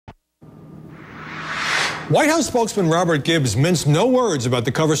White House spokesman Robert Gibbs minced no words about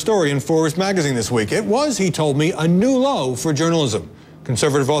the cover story in Forbes magazine this week. It was, he told me, a new low for journalism.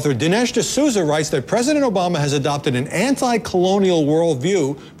 Conservative author Dinesh D'Souza writes that President Obama has adopted an anti-colonial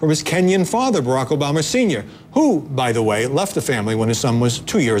worldview from his Kenyan father, Barack Obama Sr., who, by the way, left the family when his son was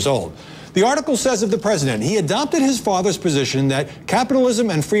 2 years old. The article says of the president, he adopted his father's position that capitalism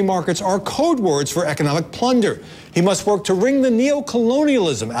and free markets are code words for economic plunder. He must work to wring the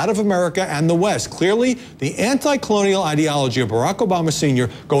neo-colonialism out of America and the West. Clearly, the anti-colonial ideology of Barack Obama Sr.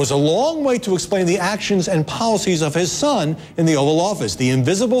 goes a long way to explain the actions and policies of his son in the Oval Office. The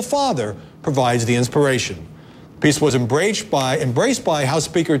invisible father provides the inspiration. The piece was embraced by House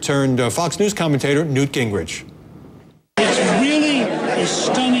Speaker turned Fox News commentator Newt Gingrich. It's really a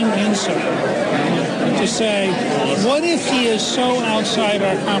stunning insight to say, what if he is so outside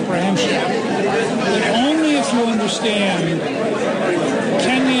our comprehension that only if you understand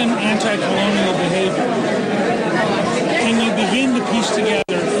Kenyan anti-colonial behavior can you begin to piece together,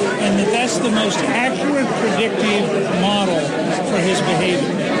 and that's the most accurate predictive model for his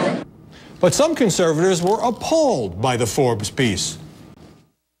behavior. But some conservatives were appalled by the Forbes piece.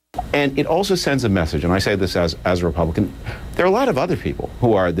 And it also sends a message, and I say this as a Republican, there are a lot of other people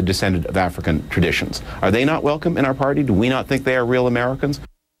who are the descendant of African traditions. Are they not welcome in our party? Do we not think they are real Americans?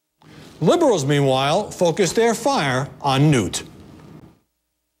 Liberals, meanwhile, focused their fire on Newt.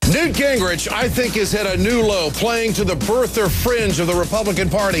 Newt Gingrich, I think, has hit a new low, playing to the birther fringe of the Republican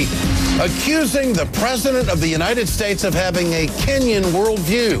Party, accusing the President of the United States of having a Kenyan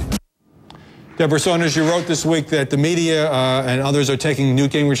worldview. Debra, Saunders, you wrote this week that the media and others are taking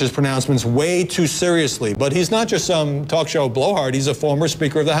Newt Gingrich's pronouncements way too seriously. But he's not just some talk show blowhard. He's a former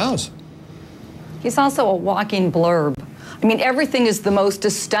Speaker of the House. He's also a walking blurb. I mean, everything is the most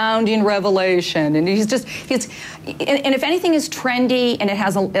astounding revelation, and and if anything is trendy and it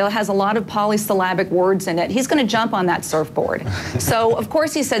has a lot of polysyllabic words in it, he's going to jump on that surfboard. So of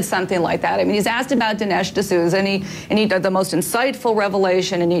course he said something like that. I mean, he's asked about Dinesh D'Souza, and he did the most insightful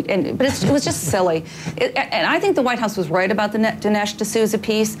revelation, but it was just silly. And I think the White House was right about the Dinesh D'Souza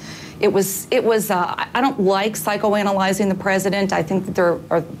piece. It was. I don't like psychoanalyzing the president. I think that there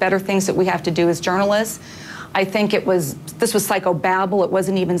are better things that we have to do as journalists. I think this was psychobabble. It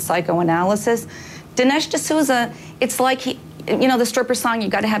wasn't even psychoanalysis. Dinesh D'Souza, it's like the stripper song, you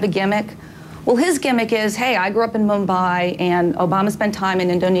got to have a gimmick. Well, his gimmick is, hey, I grew up in Mumbai, and Obama spent time in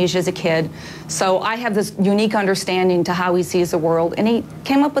Indonesia as a kid, so I have this unique understanding to how he sees the world, and he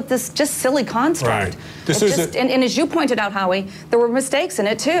came up with this just silly construct. Right. And as you pointed out, Howie, there were mistakes in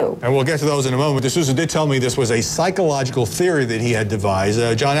it, too. And we'll get to those in a moment. D'Souza did tell me this was a psychological theory that he had devised.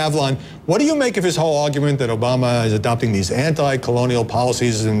 John Avlon, what do you make of his whole argument that Obama is adopting these anti-colonial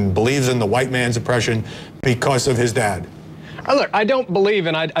policies and believes in the white man's oppression because of his dad? Look, I don't believe,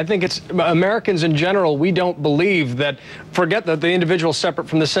 and I think it's Americans in general, we don't believe that, forget that the individual is separate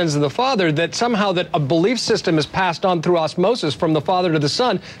from the sins of the father, that somehow that a belief system is passed on through osmosis from the father to the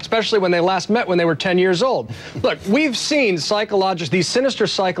son, especially when they last met when they were 10 years old. Look, we've seen these sinister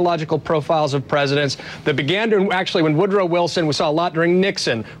psychological profiles of presidents that began to actually when Woodrow Wilson, we saw a lot during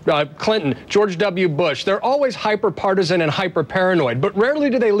Nixon, Clinton, George W. Bush. They're always hyper-partisan and hyper-paranoid, but rarely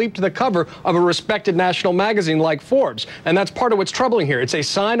do they leap to the cover of a respected national magazine like Forbes, and that's part of what's troubling here. It's a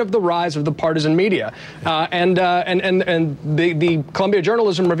sign of the rise of the partisan media. And the Columbia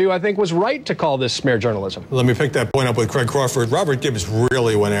Journalism Review, I think, was right to call this smear journalism. Let me pick that point up with Craig Crawford. Robert Gibbs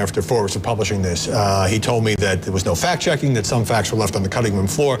really went after Forbes for publishing this. He told me that there was no fact-checking, that some facts were left on the cutting room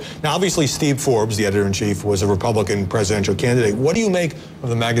floor. Now, obviously, Steve Forbes, the editor-in-chief, was a Republican presidential candidate. What do you make of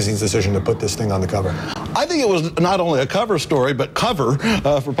the magazine's decision to put this thing on the cover? I think it was not only a cover story, but cover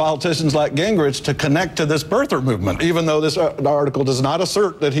for politicians like Gingrich to connect to this birther movement, even though this article does not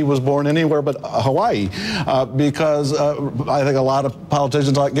assert that he was born anywhere but Hawaii, because I think a lot of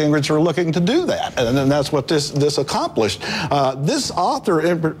politicians like Gingrich are looking to do that, and that's what this accomplished. This author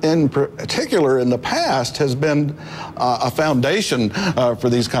in particular in the past has been a foundation for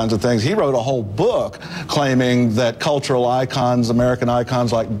these kinds of things. He wrote a whole book claiming that cultural icons, American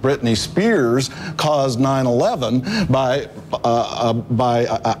icons like Britney Spears, caused 9/11 by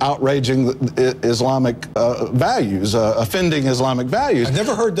outraging Islamic values, offending Islamic values. I've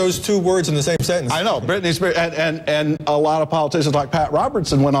never heard those two words in the same sentence. I know, Britney Spears, and a lot of politicians like Pat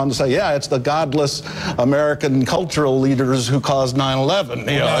Robertson went on to say, yeah, it's the godless American cultural leaders who caused 9/11,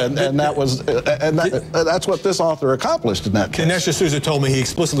 that's what this author accomplished in that case. Dinesh D'Souza told me he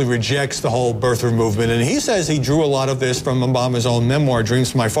explicitly rejects the whole birther movement, and he says he drew a lot of this from Obama's own memoir,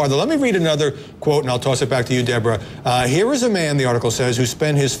 Dreams from My Father. Let me read another quote, and I'll toss it back to you, Debra. Here is a man, the article says, who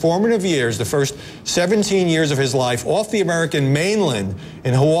spent his formative years, the first 17 years of his life, off the the American mainland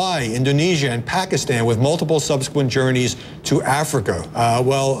in Hawaii, Indonesia, and Pakistan, with multiple subsequent journeys to Africa.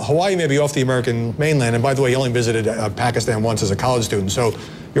 Well, Hawaii may be off the American mainland, and by the way, he only visited Pakistan once as a college student. So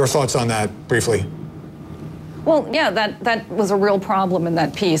your thoughts on that, briefly? Well, yeah, that was a real problem in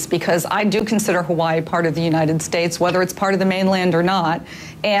that piece, because I do consider Hawaii part of the United States, whether it's part of the mainland or not.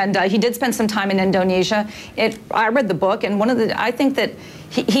 And he did spend some time in Indonesia. I read the book, and I think that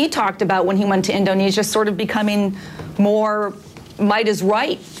he talked about when he went to Indonesia sort of becoming more might is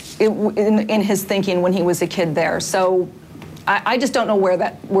right in his thinking when he was a kid there. So I just don't know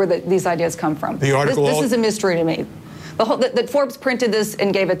where these ideas come from. The article. This is a mystery to me. That Forbes printed this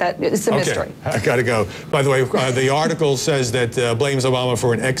and gave it that. It's a mystery. I got to go. By the way, the article says that blames Obama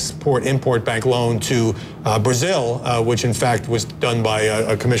for an export-import bank loan to Brazil, which in fact was done by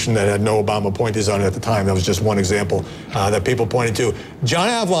a commission that had no Obama appointees on it at the time. That was just one example that people pointed to. John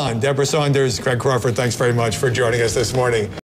Avlon, Debra Saunders, Craig Crawford, thanks very much for joining us this morning.